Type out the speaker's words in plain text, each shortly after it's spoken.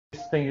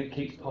This thing that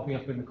keeps popping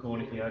up in the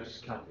corner here, I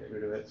just can't get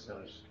rid of it, so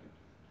it's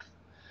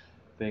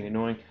being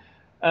annoying.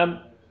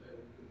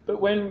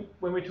 But when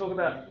we talk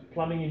about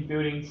plumbing in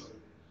buildings,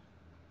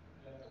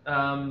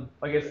 I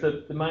guess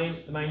the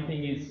main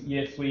thing is,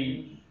 yes,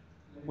 we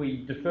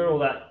defer all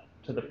that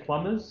to the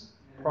plumbers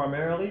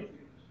primarily.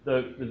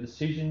 The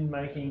decision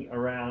making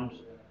around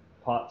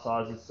pipe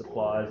sizes,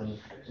 supplies, and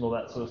all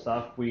that sort of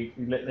stuff, we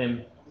let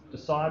them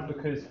decide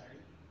because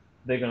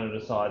they're going to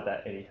decide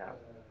that anyhow,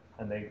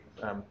 and they're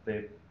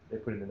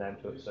putting the name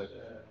to it, so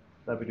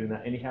they'll be doing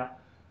that anyhow.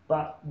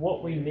 But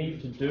what we need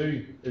to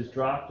do as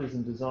drafters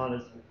and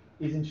designers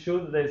is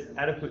ensure that there's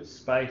adequate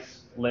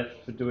space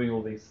left for doing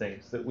all these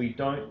things, that we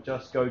don't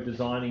just go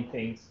designing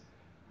things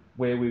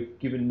where we've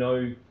given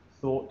no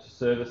thought to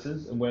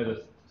services and where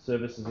the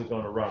services are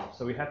going to run.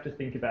 So we have to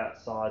think about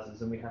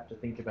sizes, and we have to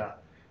think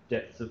about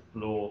depths of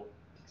floor,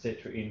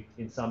 etc.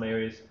 in some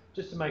areas,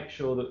 just to make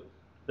sure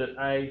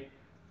that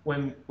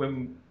when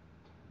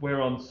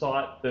we're on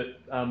site,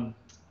 that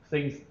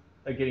things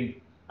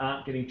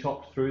aren't getting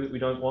chopped through that we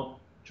don't want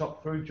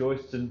chopped through,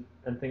 joists and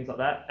things like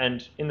that.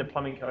 And in the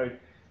plumbing code,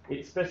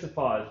 it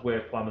specifies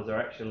where plumbers are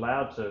actually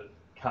allowed to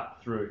cut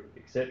through,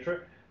 etc.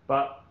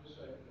 But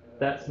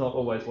that's not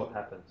always what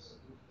happens.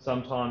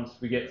 Sometimes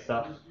we get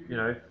stuff,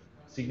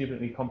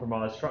 significantly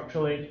compromised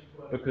structurally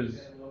because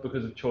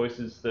of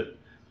choices that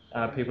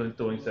people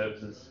installing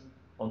services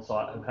on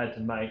site have had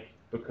to make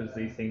because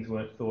these things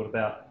weren't thought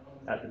about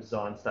at the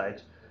design stage.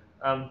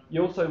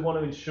 You also want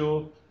to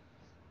ensure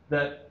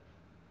that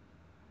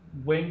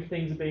when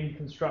things are being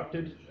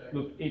constructed,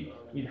 look,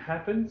 it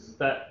happens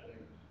that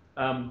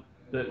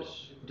that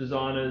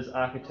designers,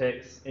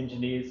 architects,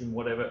 engineers, and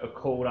whatever are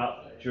called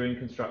up during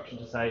construction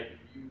to say,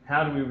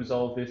 how do we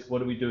resolve this?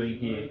 What are we doing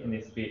here in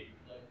this bit?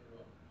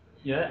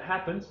 That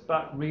happens,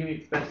 but really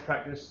it's best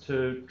practice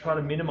to try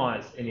to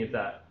minimise any of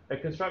that. A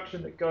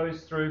construction that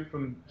goes through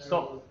from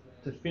stop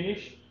to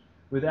finish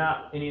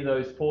without any of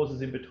those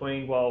pauses in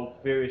between while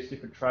various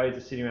different trades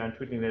are sitting around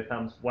twiddling their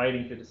thumbs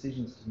waiting for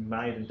decisions to be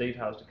made and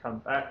details to come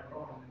back,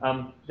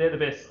 they're the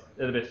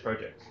best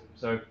projects.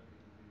 So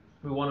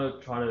we want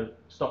to try to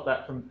stop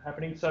that from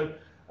happening. So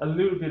a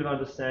little bit of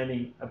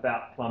understanding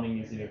about plumbing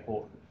is an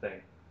important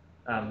thing,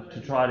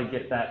 to try to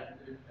get that,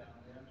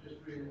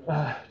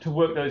 to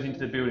work those into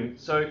the building.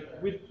 So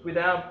with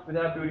our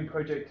building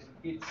project,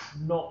 it's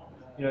not,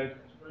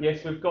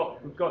 yes, we've got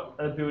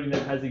a building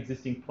that has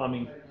existing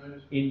plumbing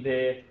in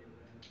there,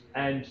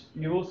 and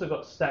you've also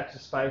got stacks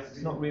of space.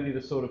 It's not really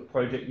the sort of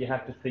project you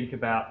have to think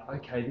about,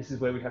 okay, this is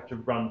where we have to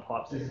run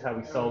pipes, this is how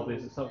we solve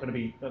this. It's not going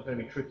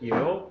to be tricky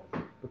at all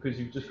because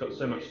you've just got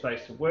so much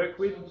space to work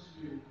with.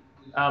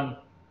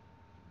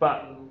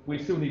 But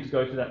we still need to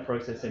go through that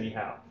process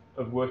anyhow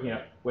of working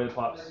out where the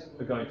pipes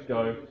are going to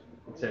go,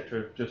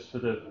 etc., just for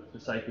the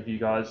sake of you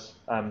guys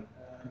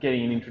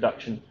getting an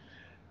introduction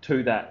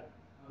to that.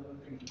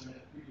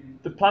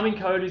 The plumbing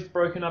code is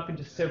broken up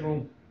into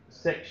several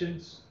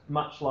sections,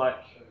 much like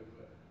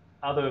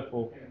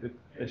the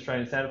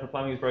Australian standard for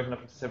plumbing is broken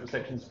up into several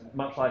sections,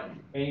 much like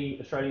any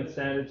Australian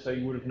standard. So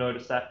you would have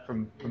noticed that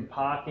from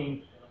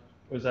parking.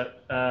 Was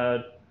that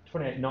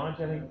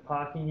 2890, I think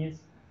parking is.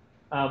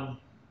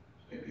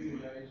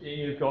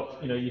 You've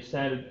got your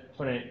standard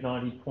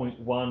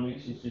 2890.1,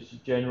 which is just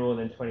your general, and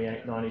then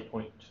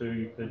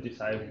 2890.2 for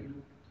disabled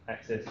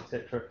access,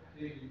 etc.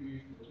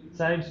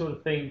 Same sort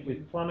of thing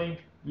with plumbing.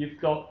 You've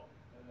got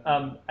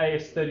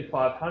AS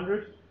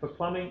 3500 for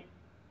plumbing,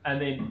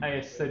 and then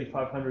AS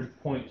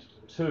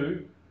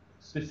 3500.2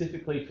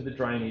 specifically for the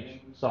drainage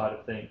side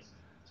of things.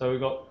 So we've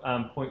got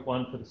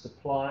 0.1 for the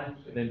supply,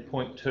 then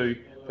 0.2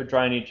 for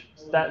drainage.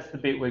 So that's the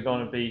bit we're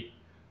going to be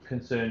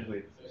concerned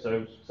with.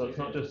 So it's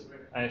not just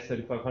AS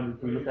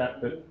 3500 we look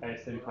at, but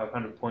AS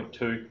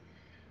 3500.2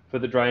 for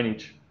the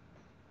drainage.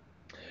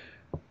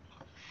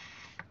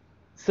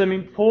 Some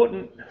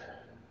important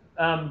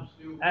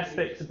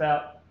aspects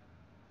about,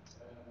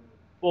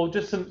 well,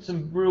 just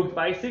some real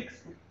basics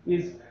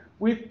is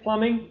with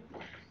plumbing,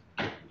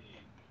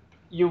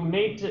 you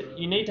need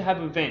to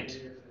have a vent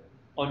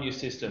on your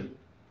system.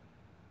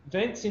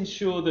 Vents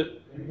ensure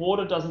that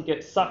water doesn't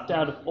get sucked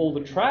out of all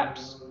the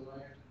traps,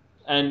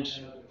 and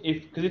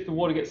because if the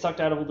water gets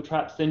sucked out of all the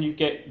traps, then you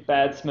get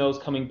bad smells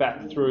coming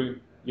back through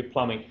your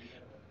plumbing.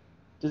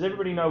 Does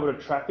everybody know what a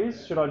trap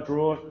is? Should I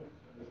draw?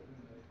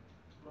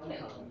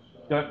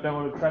 Don't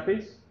know what a trap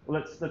is?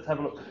 Well, let's have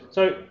a look.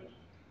 So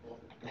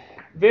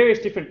various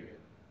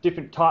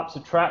different types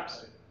of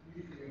traps,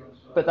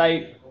 but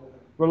they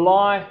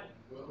rely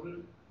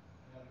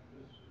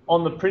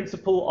on the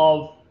principle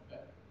of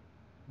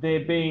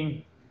there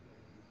being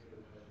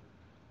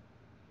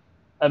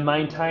a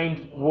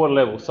maintained water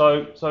level.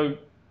 So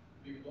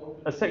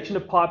a section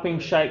of piping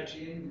shaped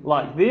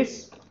like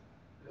this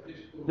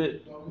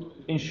that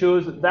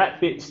ensures that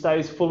bit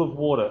stays full of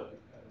water.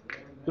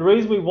 The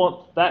reason we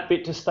want that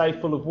bit to stay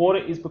full of water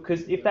is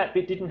because if that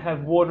bit didn't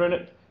have water in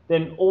it,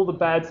 then all the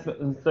bad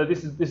smells, so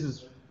this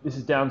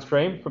is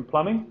downstream from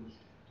plumbing,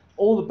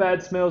 all the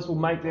bad smells will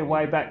make their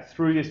way back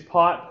through this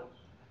pipe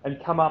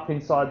and come up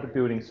inside the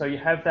building. So you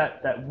have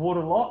that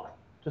water lock,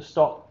 to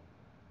stop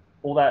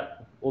all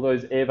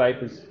those air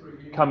vapors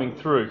coming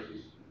through.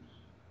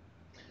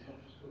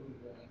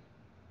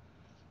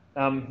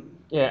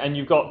 And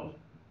you've got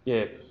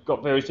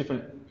various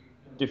different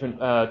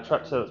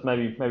trap setups.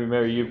 Maybe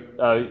Mary,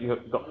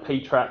 you've got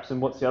P traps,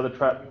 and what's the other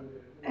trap?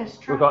 S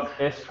trap. We've got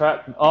S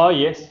trap. Oh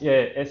yes,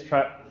 yeah, S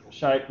trap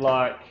shaped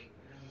like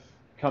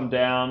come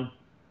down.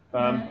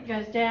 And then it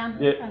goes down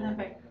and then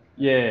back.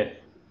 Yeah.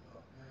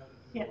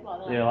 Yeah,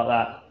 like that. Yeah, like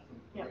that.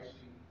 Yep.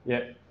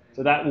 Yeah.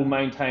 So that will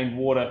maintain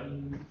water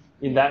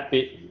in that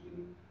bit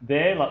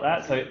there, like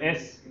that. So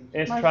S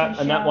trap,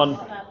 and that one.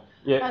 Like that.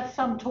 Yeah. That's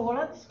some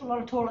toilets. A lot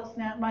of toilets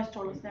now. Most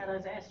toilets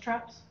nowadays are S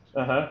traps.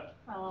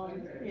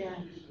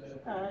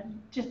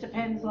 Just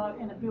depends. Like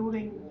in a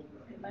building,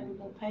 it may be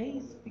more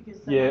P's because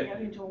they may go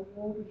into a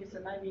wall because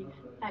there may be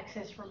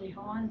access from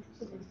behind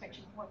with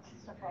inspection points and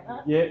stuff like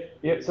that.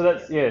 Yeah. So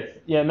that's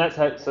and that's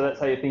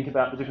how you think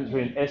about the difference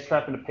between an S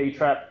trap and a P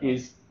trap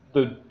is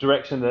the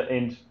direction the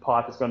end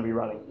pipe is going to be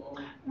running.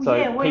 So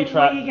P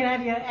trap, where you can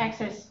have your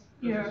access,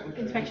 your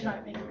inspection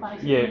opening,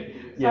 basically.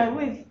 So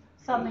with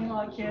something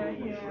like your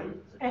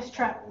S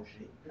trap,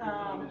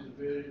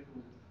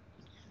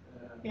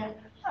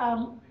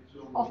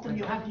 often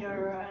you have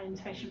your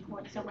inspection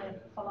point somewhere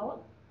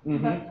below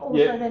it, but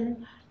also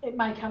then it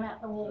may come out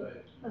the wall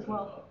as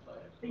well.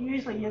 But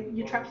usually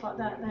your traps like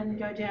that then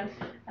go down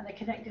and they're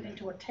connected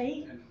into a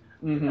T,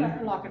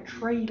 like a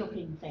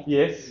tree-looking thing.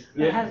 Yes.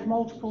 It has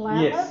multiple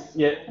outlets,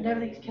 and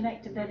everything's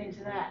connected then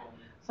into that.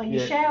 So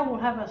your shower will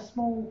have a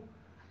small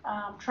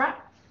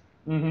trap.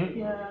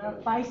 Your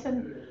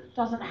basin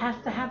doesn't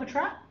have to have a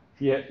trap.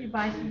 Your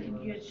basin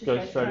can just go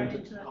straight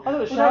into that. I thought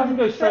the shower can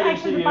go straight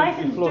into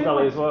your floor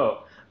gully as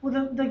well.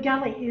 Well, the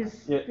gully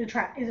is the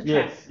trap. Is a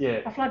trap.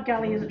 Yes, A flood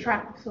gully is a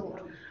trap of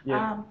sort.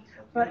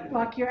 But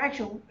like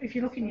if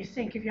you look in your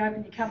sink, if you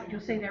open your cupboard,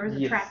 you'll see there is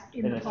a trap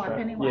in the pipe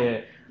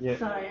anyway.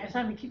 So it's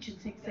only kitchen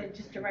sinks, they're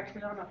just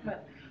directly on it.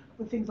 But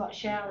with things like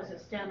showers,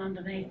 it's down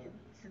underneath.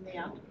 It's in the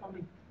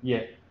underplumbing.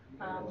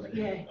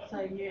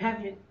 So you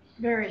have your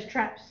various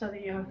traps so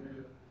that you've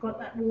got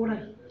that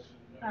water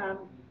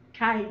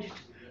caged.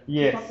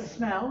 To stop the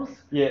smells.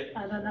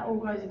 And then that all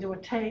goes into a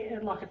T,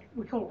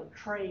 we call it a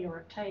tree or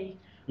a T.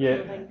 Sort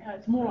of thing.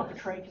 It's more like a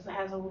tree because it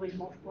has all these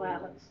multiple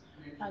outlets,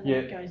 and then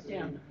it goes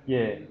down.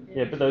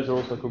 But those are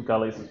also called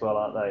gullies as well,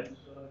 aren't they?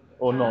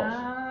 Or not?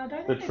 I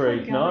don't the think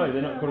tree. No,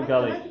 they're not called a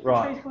gully.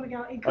 Right. The tree's called a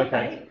gully. It could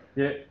be.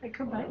 It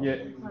could be.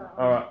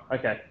 All right.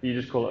 Okay. You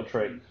just call it a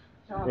tree.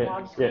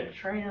 I just call it a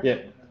tree.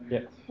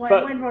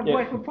 When Rod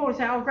worked with Paul,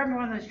 say, "Oh, grab me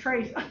one of those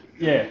trees."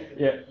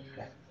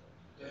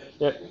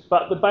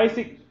 But the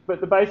basic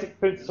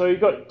principle, so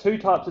you've got two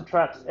types of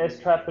traps, S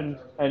trap and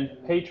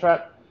P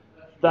trap.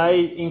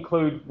 They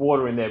include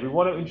water in there. We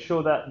want to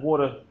ensure that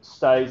water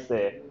stays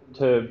there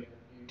to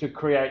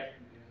create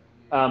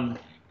that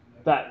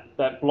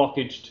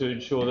blockage to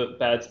ensure that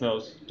bad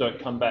smells don't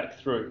come back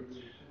through.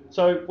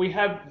 So we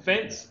have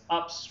vents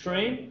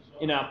upstream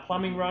in our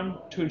plumbing run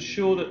to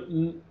ensure that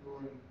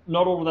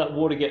not all of that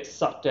water gets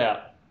sucked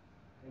out.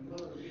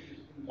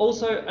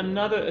 Also,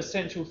 another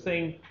essential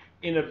thing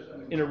in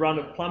a run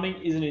of plumbing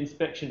is an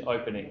inspection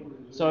opening.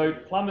 So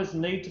plumbers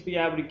need to be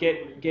able to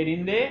get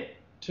in there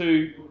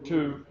to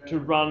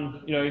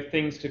run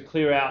things to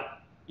clear out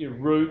your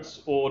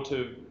roots or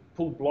to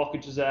pull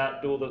blockages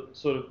out, do all the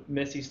sort of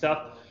messy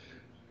stuff.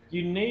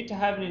 You need to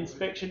have an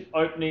inspection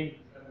opening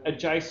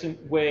adjacent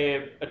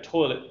where a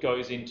toilet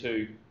goes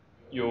into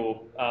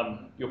your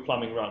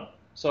plumbing run.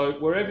 So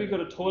wherever you've got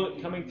a toilet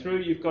coming through,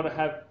 you've got to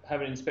have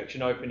an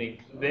inspection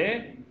opening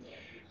there.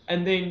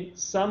 And then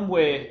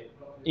somewhere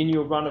in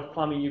your run of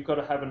plumbing, you've got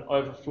to have an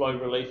overflow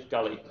relief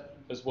gully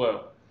as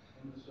well.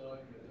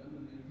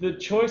 The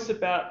choice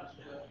about,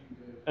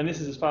 and this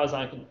is as far as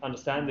I can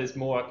understand, there's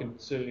more I can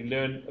certainly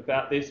learn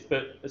about this,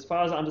 but as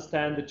far as I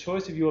understand, the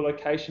choice of your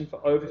location for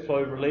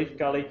overflow relief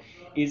gully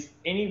is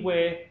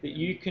anywhere that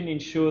you can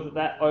ensure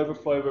that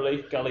overflow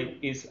relief gully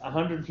is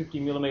 150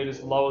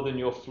 millimetres lower than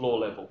your floor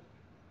level.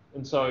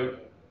 And so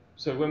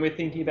when we're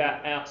thinking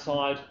about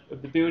outside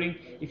of the building,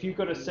 if you've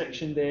got a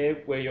section there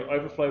where your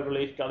overflow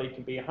relief gully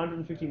can be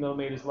 150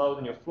 millimetres lower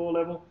than your floor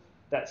level,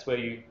 that's where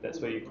you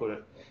put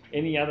it.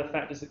 Any other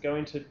factors that go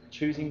into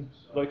choosing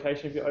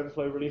location of your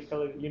overflow relief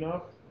gully that you know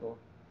of? Or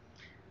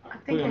I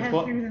think it has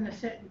to be within a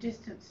certain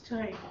distance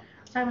too.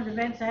 Same with the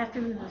vents, they have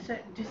to be within a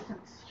certain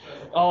distance.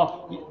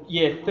 Oh,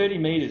 yeah, 30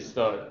 metres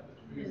though.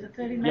 Is it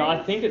 30 metres? Yeah,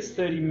 I think it's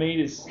 30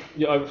 metres.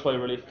 Your overflow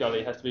relief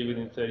gully has to be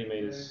within 30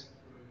 metres.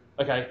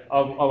 Okay, I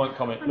won't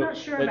comment. I'm not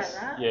sure about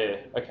that. Yeah,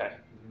 okay.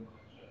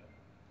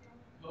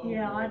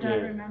 Yeah, I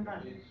don't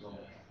remember.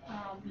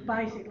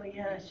 Basically,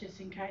 it's just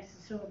in case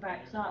the sewer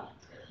backs up.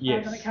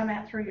 Yes. Going to come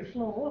out through your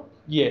floor.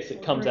 Yes,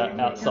 it comes out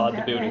outside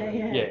the building.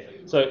 There,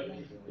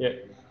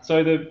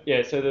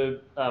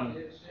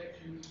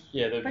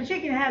 But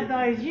you can have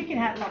those. You can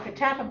have like a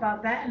tap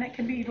above that, and it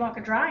can be like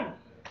a drain.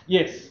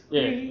 Yes.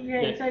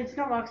 Yeah. So it's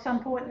not like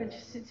some point that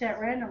just sits out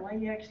randomly.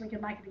 You actually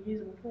can make it a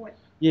usable point.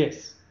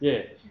 Yes.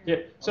 Yeah.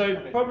 So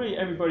probably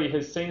everybody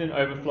has seen an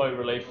overflow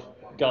relief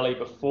gully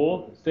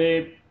before.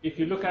 If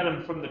you look at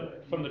them from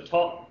the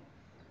top,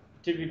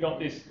 typically got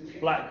this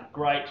black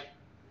grate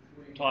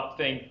type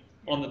thing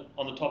on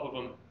the top of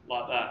them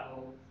like that.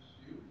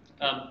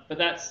 But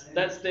that's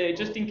there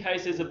just in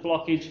case there's a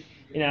blockage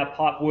in our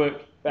pipe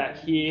work back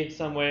here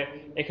somewhere.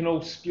 It can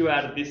all spew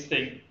out of this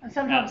thing. And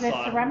sometimes outside.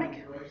 there's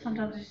ceramic.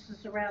 Sometimes it's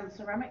just around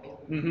ceramic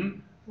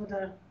with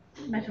a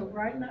metal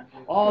grate in it.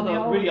 Oh, the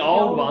really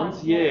old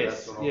ones.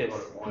 Yes. Yes.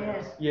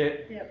 Yeah.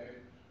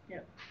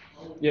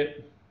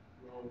 Yep.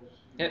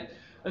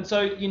 And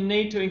so you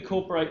need to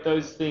incorporate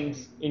those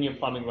things in your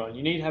plumbing run.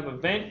 You need to have a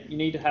vent. You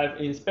need to have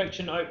an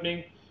inspection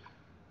opening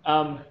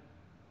at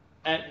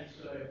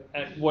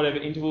whatever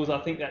intervals. I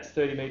think that's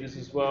 30 metres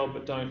as well,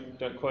 but don't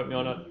quote me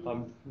on it.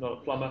 I'm not a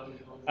plumber.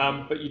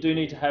 But you do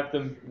need to have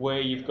them where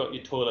you've got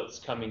your toilets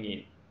coming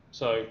in.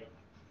 So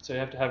you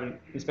have to have an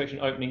inspection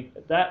opening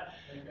at that.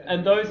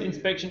 And those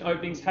inspection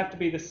openings have to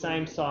be the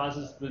same size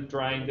as the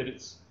drain that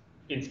it's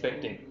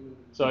inspecting.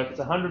 So if it's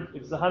a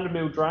 100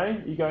 mil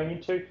drain you're going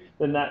into,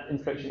 then that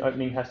inspection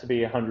opening has to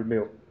be 100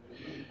 mil.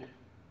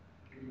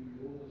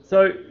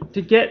 So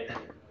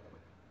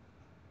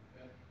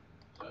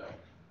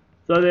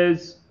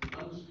there's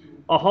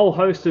a whole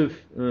host of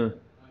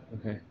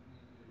okay.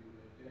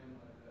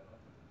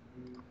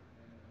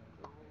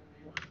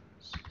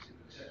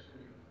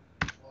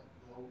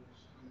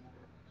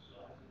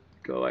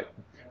 Go away.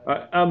 All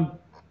right.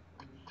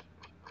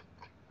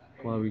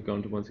 Why have we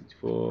gone to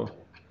 164?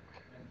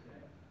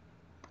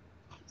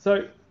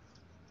 So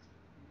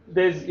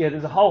there's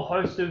a whole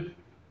host of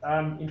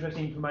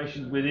interesting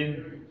information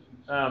within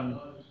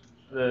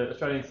the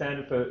Australian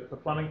standard for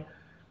plumbing,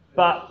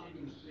 but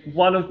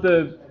one of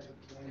the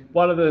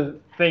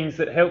things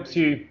that helps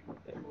you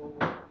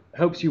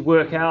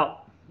work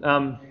out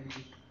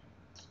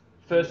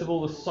first of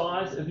all the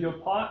size of your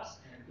pipes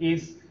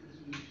is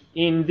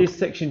in this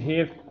section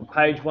here,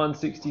 page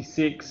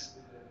 166,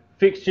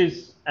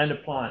 fixtures and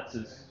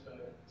appliances.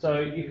 So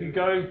if you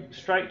go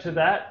straight to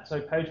that, so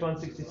page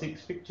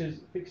 166,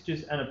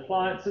 fixtures and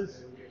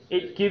appliances,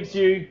 it gives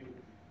you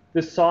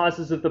the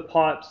sizes of the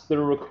pipes that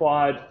are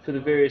required for the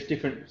various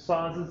different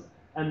sizes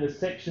and the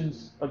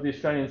sections of the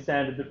Australian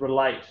standard that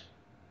relate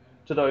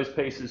to those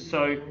pieces.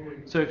 So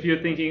if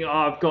you're thinking, oh,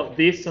 I've got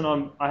this and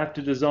I have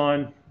to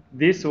design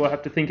this, or I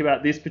have to think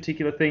about this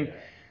particular thing,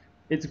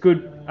 it's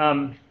good.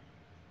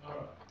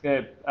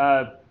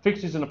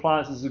 Fixtures and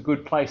appliances is a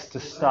good place to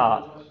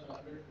start,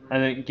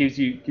 and it gives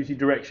you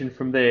direction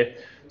from there.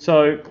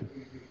 So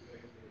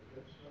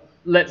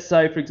let's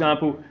say, for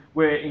example,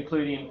 we're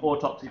including an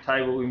autopsy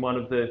table in one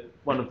of the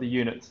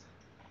units.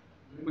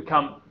 We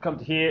come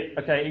to here.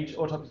 Okay, each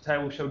autopsy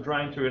table shall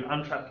drain through an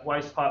untrapped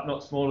waste pipe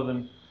not smaller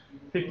than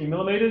 50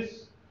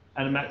 millimetres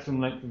and a maximum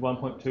length of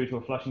 1.2 to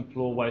a flushing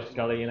floor waste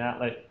gully and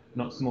outlet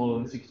not smaller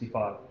than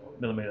 65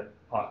 millimetre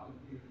pipe.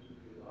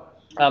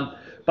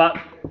 But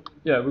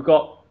we've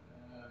got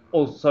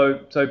also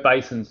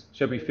basins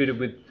shall be fitted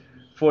with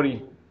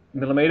 40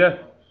 millimetre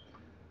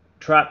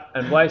trap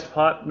and waste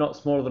pipe not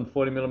smaller than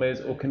 40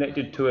 millimetres or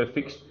connected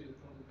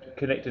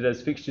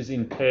as fixtures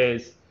in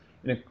pairs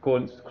in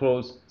accordance with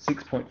clause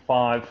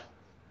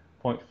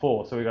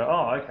 6.5.4. So we go,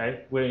 oh,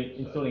 okay, we're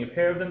installing a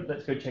pair of them.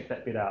 Let's go check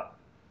that bit out.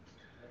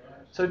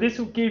 So this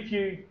will give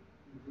you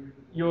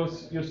your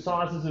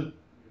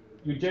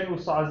general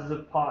sizes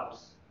of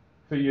pipes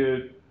for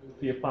your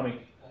plumbing.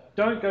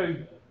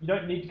 You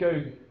don't need to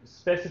go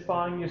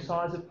specifying your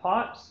size of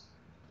pipes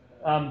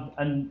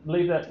and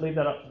leave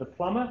that up to the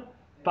plumber.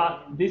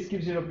 But this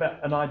gives you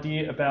an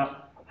idea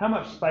about how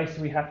much space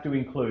we have to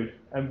include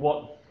and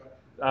what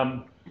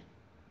do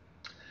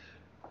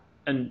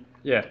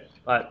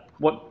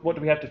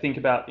we have to think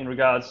about in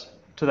regards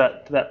to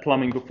that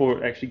plumbing before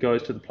it actually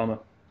goes to the plumber.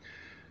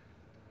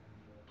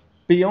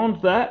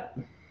 Beyond that,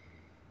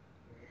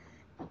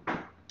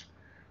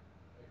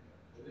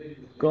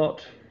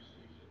 got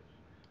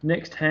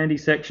next handy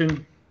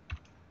section.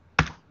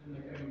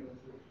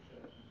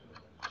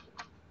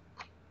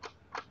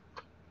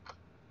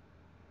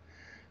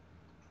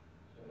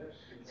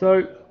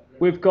 So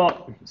we've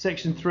got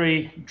section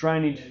 3,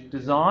 drainage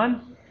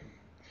design,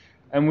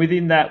 and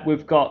within that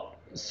we've got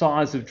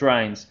size of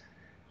drains.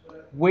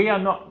 We are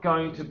not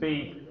going to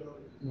be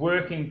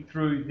working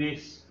through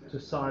this to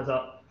size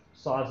up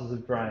sizes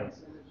of drains.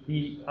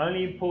 The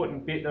only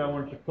important bit that I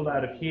wanted to pull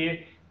out of here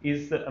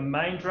is that a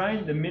main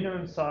drain, the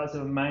minimum size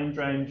of a main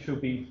drain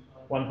should be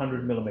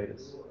 100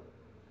 millimetres.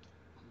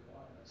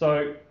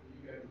 So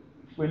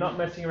we're not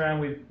messing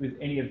around with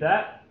any of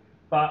that,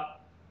 but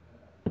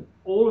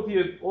all of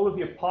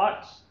your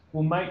pipes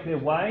will make their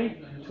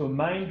way to a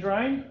main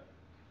drain,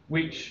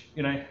 which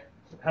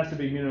has to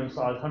be minimum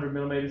size 100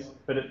 millimetres,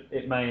 but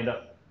it may end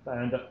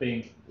up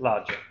being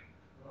larger.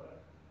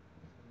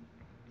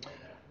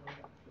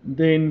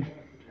 Then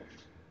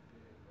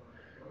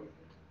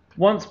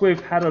once we've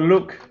had a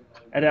look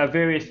at our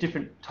various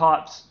different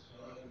types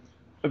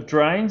of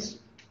drains,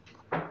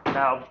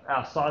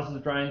 our sizes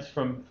of drains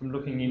from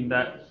looking in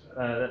that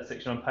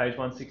section on page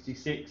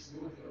 166,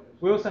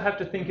 we also have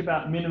to think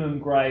about minimum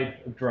grade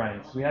of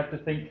drains. We have to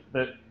think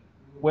that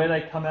where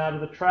they come out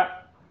of the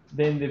trap,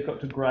 then they've got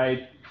to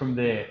grade from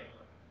there.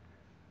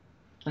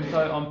 And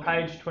so on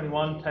page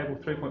 21, table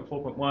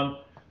 3.4.1,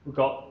 we've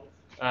got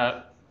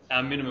our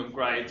minimum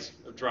grades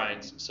of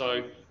drains.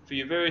 So for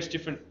your various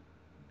different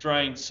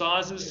drain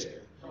sizes,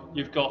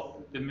 you've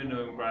got the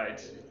minimum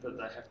grades that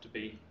they have to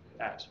be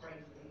at.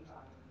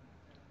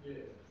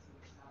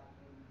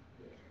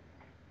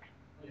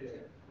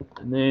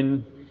 And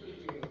then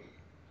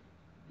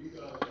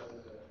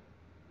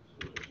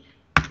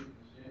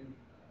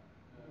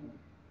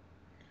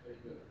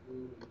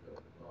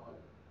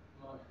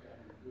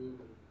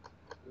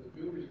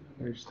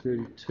page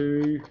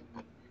 32.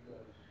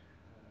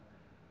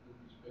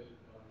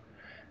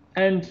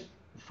 And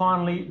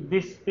finally,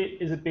 this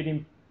bit is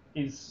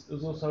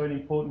is also an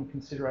important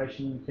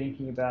consideration in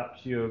thinking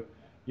about your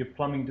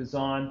plumbing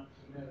design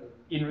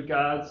in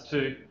regards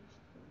to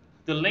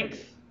the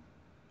length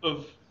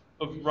of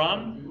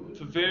run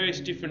for various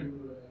different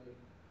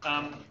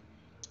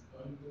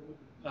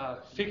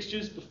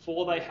fixtures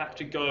before they have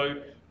to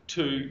go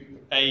to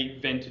a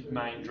vented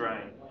main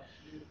drain.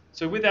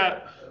 So with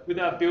our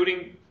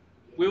building,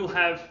 we'll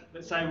have,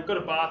 let's say we've got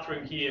a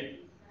bathroom here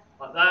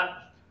like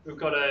that. We've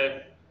got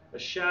a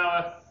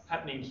shower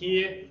happening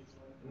here.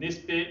 In this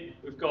bit,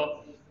 we've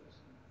got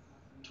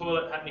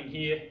toilet happening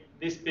here.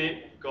 This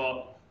bit, we've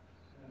got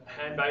a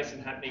hand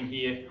basin happening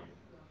here.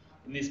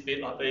 In this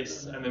bit like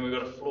this, and then we've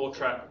got a floor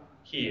trap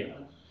here.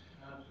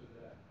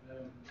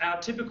 Our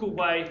typical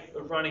way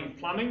of running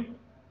plumbing,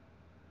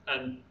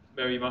 and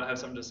Mary, you might have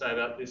something to say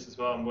about this as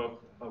well,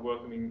 I'm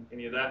welcoming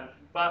any of that,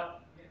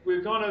 but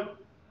we're going to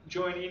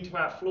join into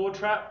our floor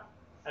trap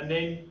and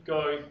then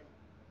go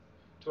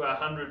to our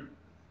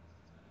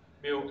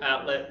 100mm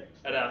outlet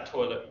at our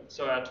toilet.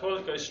 So our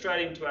toilet goes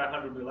straight into our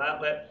 100mm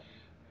outlet,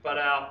 but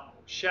our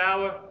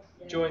shower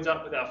joins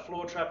up with our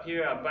floor trap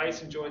here, our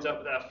basin joins up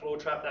with our floor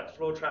trap, that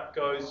floor trap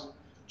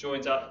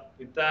joins up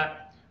with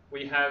that.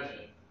 We have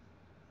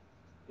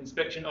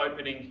inspection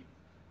opening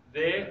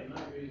there,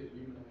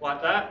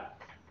 like that,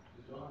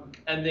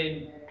 and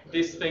then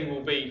this thing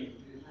will be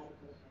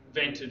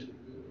vented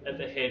at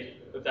the head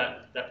of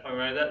that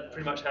plumbing. That's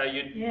pretty much how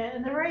you do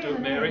it,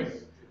 Mary.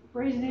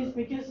 Reason is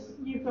because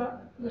you've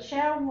got the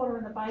shower water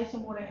and the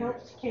basin water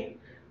helps to keep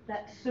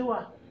that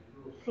sewer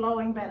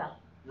flowing better.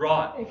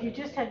 Right. If you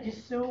just had your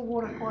sewer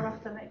water quite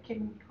often, it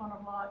can kind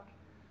of like,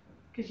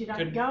 because you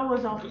don't go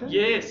as often.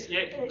 Yes,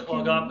 yeah,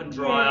 clog up and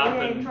dry up.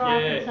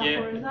 Whereas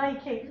they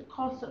keep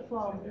constant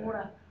flow of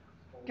water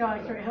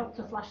going through, it helps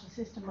to flush the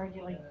system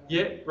regularly.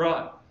 Yeah,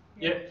 right.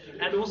 Yeah,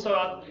 and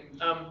also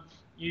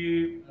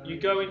you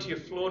go into your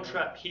floor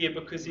trap here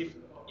because if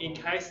in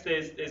case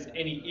there's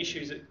any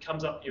issues, it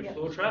comes up your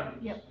floor trap.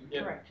 Yep.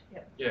 Correct.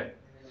 Yeah.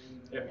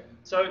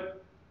 So,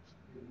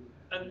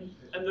 and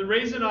the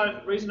reason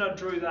I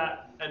drew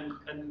that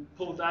and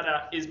pulled that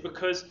out is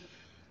because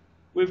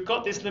we've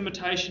got this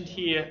limitation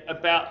here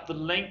about the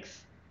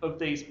length of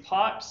these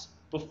pipes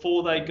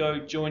before they go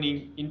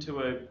joining into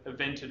a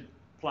vented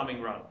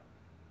plumbing run.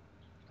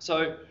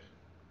 So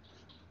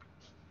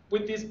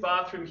with this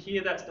bathroom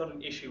here, that's not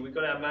an issue. We've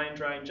got our main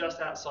drain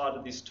just outside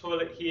of this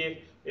toilet here.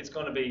 It's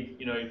going to be,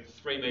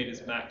 3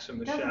 metres max from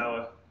the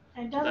shower.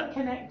 And doesn't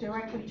connect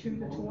directly to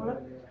the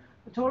toilet.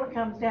 The toilet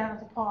comes down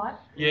as a pipe.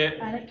 Yeah.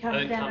 And it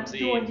comes down and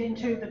joins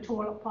into the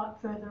toilet pipe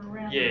further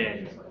around.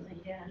 Yeah. Sort of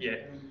thing.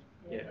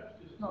 Yeah.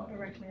 Not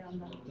directly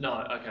under.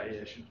 No.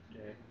 Okay.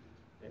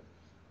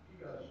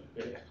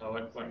 Yeah. I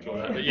won't draw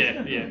that. But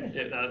yeah.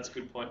 No, that's a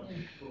good point.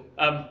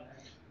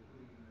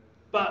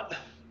 But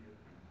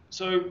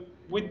so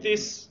with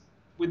this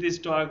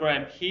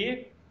diagram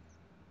here,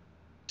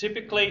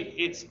 typically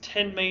it's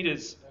 10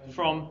 metres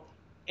from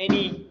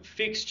any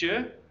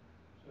fixture.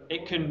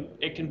 It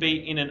can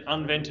be in an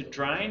unvented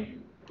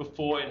drain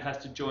before it has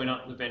to join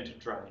up the vented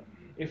drain.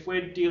 If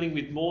we're dealing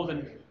with more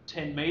than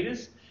 10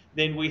 metres,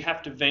 then we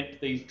have to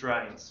vent these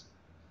drains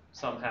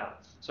somehow.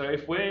 So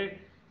if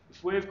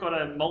we've got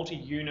a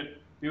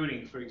multi-unit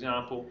building, for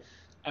example,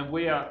 and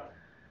we've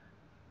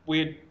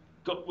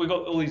got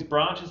all these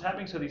branches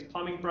happening, so these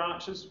plumbing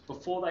branches,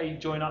 before they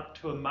join up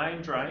to a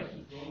main drain,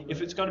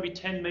 if it's going to be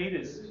 10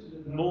 metres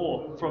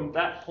more from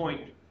that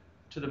point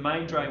to the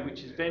main drain,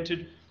 which is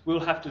vented, we'll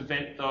have to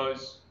vent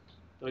those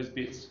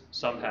bits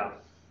somehow.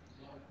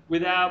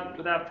 With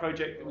our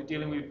project that we're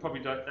dealing with,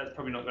 that's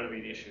probably not going to be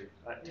an issue.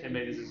 10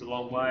 metres is a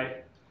long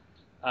way.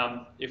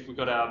 If we've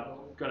got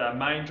our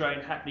main drain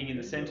happening in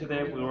the centre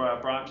there, where our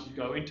branches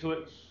go into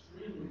it,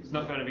 it's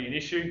not going to be an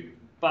issue.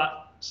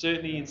 But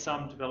certainly in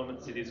some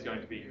developments it is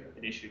going to be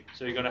an issue.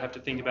 So you're going to have to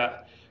think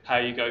about how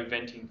you go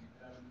venting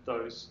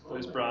those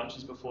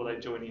branches before they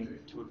join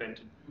into a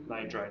vented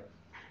main drain.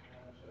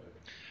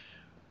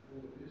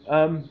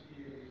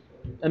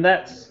 And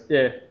that's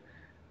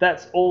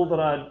all that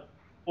I'd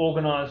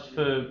organised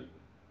for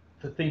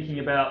thinking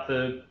about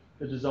the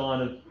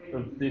design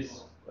of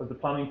the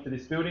plumbing for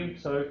this building.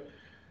 So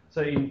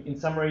in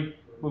summary,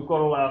 we've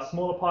got all our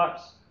smaller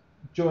pipes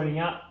joining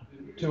up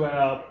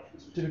to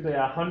typically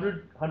our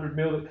 100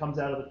 mil that comes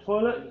out of the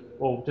toilet,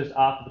 or just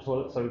after the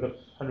toilet, so we've got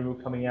 100 mil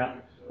coming out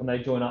and they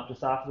join up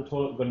just after the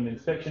toilet. We've got an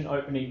inspection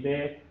opening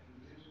there.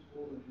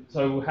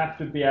 So we'll have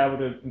to be able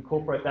to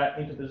incorporate that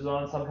into the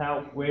design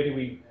somehow. How do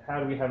we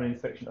have an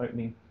inspection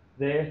opening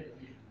there?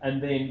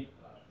 And then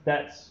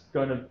that's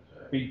going to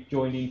be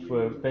joined into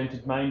a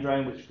vented main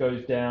drain which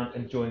goes down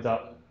and joins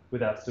up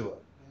with our sewer.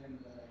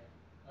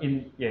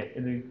 In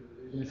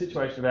the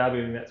situation of our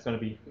building, that's going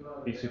to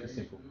be super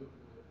simple.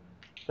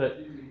 But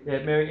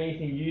yeah, Mary,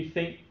 anything you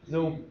think is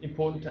all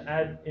important to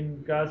add in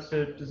regards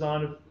to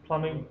design of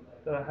plumbing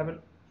that I haven't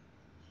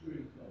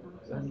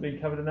been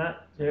covered in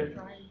that? Yeah.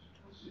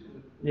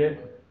 Yeah.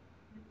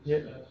 Yeah.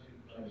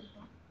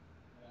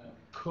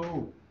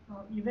 Cool.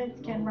 Your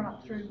vents can run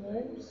up through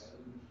walls.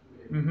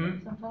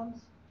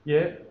 Sometimes.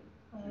 Yeah.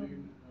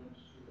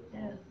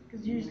 Yeah,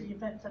 because usually your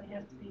vents only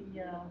have to be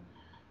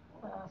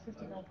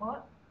 50mm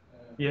pipe.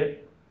 Yeah.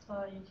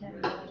 So you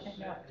can go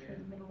up through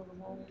the middle of the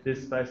wall.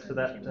 There's space for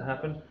that to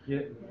happen.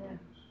 Yeah. Yeah.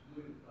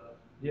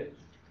 Yeah.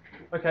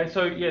 Okay,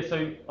 so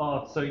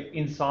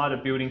inside a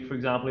building, for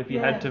example, if you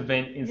had to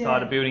vent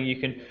inside a building, you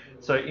can.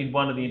 So in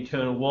one of the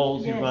internal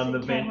walls, you run the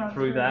vent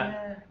through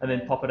that, and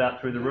then pop it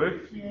out through the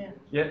roof. Yeah.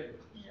 Yeah.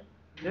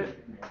 Yeah.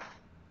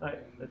 Right,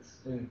 that's.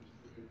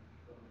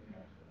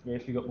 Yeah,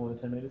 if you got more than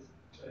 10 meters.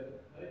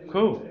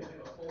 Cool.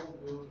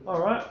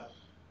 All right.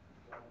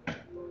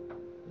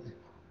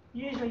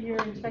 Usually your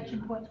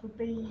inspection points would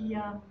be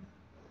you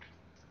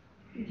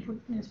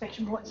put an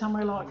inspection point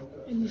somewhere like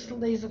in these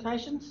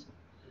locations.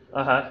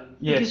 Yes.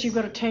 Because you've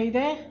got a T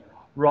there.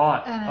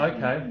 Right.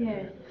 Okay.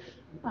 Yeah.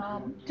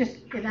 Just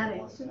in that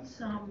instance,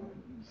 so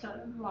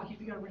like if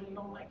you've got a really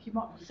long length, you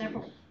might put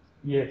several.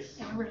 Yes.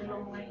 And a really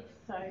long length.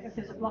 So if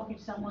there's a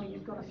blockage somewhere,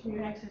 you've got a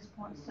few access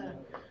points to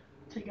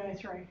go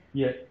through.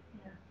 Yeah.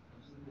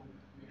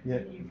 Yeah.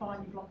 And you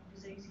find your blockage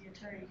is easier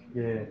too.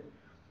 Yeah.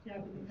 You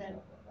open the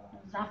vent,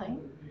 there's nothing.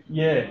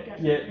 Yeah.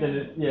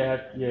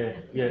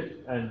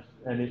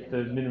 And if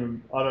the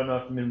minimum, I don't know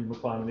if the minimum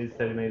requirement is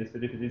 30 meters,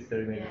 but if it is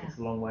 30 meters, it's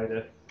a long way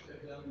to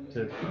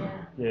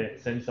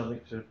send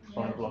something to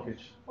find a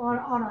blockage. On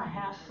a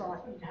house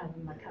site, you'd have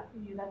them that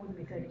wouldn't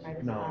be 30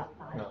 metres apart,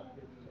 no.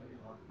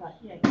 But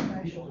yeah,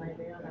 commercial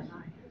maybe, I don't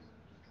know.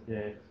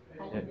 Yeah.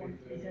 I wouldn't want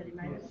it to be 30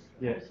 metres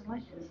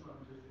personally.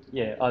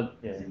 Yeah.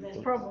 If there's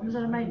problems,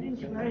 and I mean in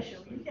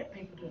commercial, you get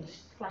people doing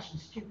flashing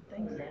stupid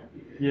things down.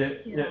 Yeah.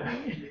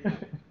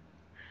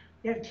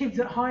 You have kids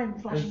at home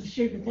flushing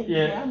stupid things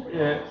down.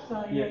 Yeah.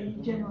 So you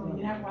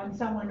generally have one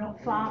somewhere not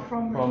far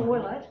from the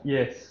toilet.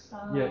 Yes.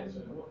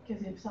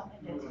 Because if something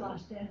gets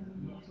flushed down,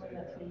 usually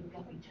that's where your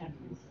blockage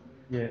happens.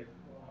 Yeah.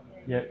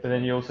 Yeah. But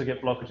then you also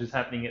get blockages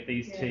happening at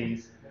these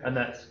T's, and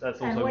that's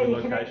also and a where good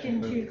you connect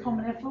location. into your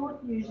common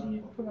effluent, usually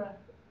you put an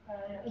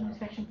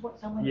inspection point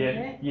somewhere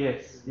there.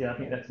 Yes. Yeah. I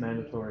think that's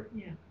mandatory.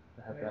 Yeah.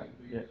 To have that.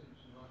 Yeah.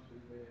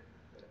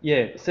 Yeah.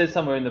 It says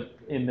somewhere in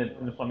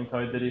the plumbing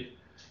code that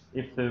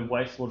if the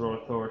wastewater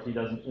authority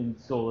doesn't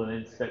install an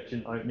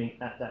inspection opening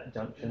at that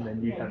junction, then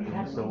you have to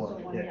install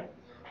one.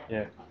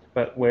 Yeah.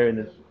 But where in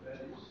the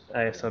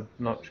AS, I'm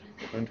not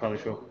entirely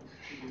sure.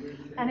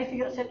 And if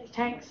you've got septic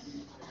tanks,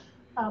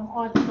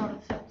 either side of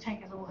the septic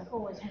tank is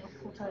always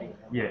helpful too.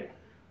 Yeah.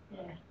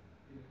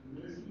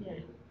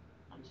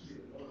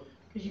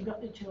 Because you've got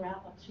the two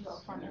outlets, you've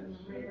got a front and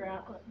a rear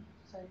outlet.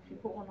 So if you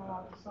put one on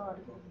either side,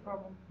 it's a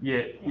problem.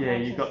 Yeah,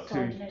 you've got two.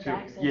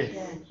 Access, Yes.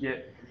 yeah.